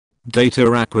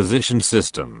Data acquisition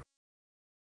system.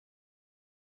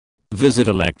 Visit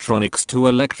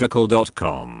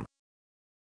electronics2electrical.com.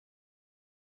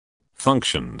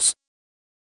 Functions.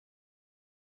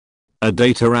 A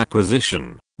data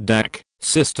acquisition (DAC)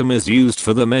 system is used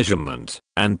for the measurement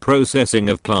and processing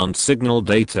of plant signal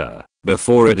data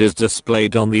before it is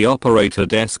displayed on the operator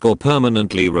desk or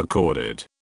permanently recorded.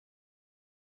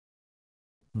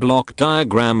 Block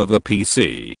diagram of a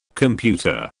PC,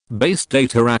 computer-based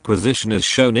data acquisition is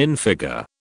shown in figure.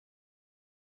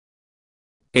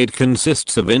 It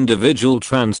consists of individual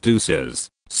transducers,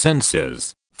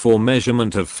 sensors, for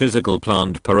measurement of physical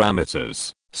plant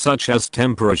parameters, such as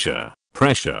temperature,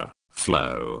 pressure,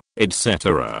 flow,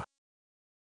 etc.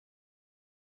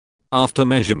 After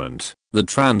measurement, the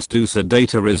transducer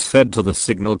data is fed to the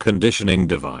signal conditioning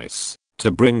device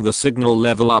to bring the signal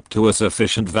level up to a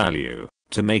sufficient value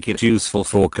to make it useful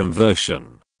for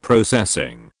conversion,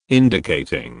 processing,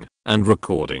 indicating, and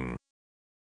recording.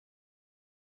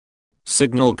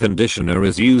 Signal conditioner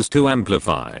is used to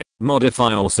amplify,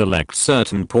 modify or select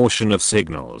certain portion of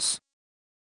signals.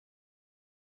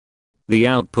 The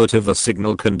output of the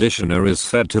signal conditioner is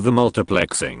fed to the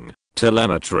multiplexing,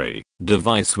 telemetry,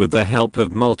 device with the help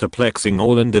of multiplexing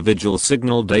all individual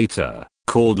signal data,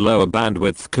 called lower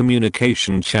bandwidth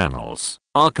communication channels,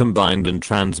 are combined and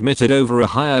transmitted over a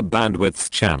higher bandwidth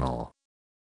channel.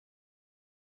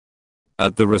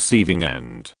 At the receiving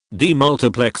end,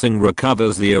 demultiplexing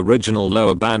recovers the original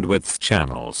lower bandwidth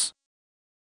channels.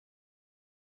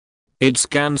 It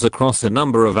scans across a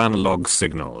number of analog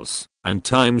signals and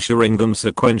time-sharing them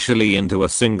sequentially into a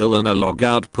single analog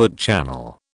output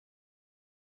channel.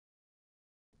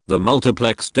 The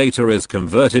multiplex data is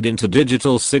converted into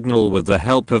digital signal with the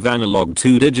help of analog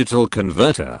to digital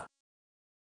converter.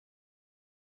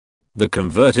 The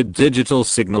converted digital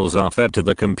signals are fed to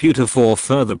the computer for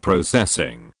further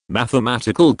processing,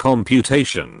 mathematical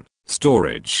computation,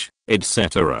 storage,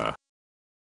 etc.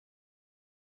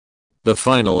 The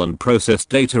final and processed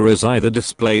data is either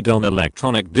displayed on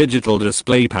electronic digital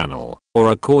display panel or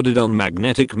recorded on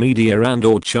magnetic media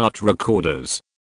and/or chart recorders,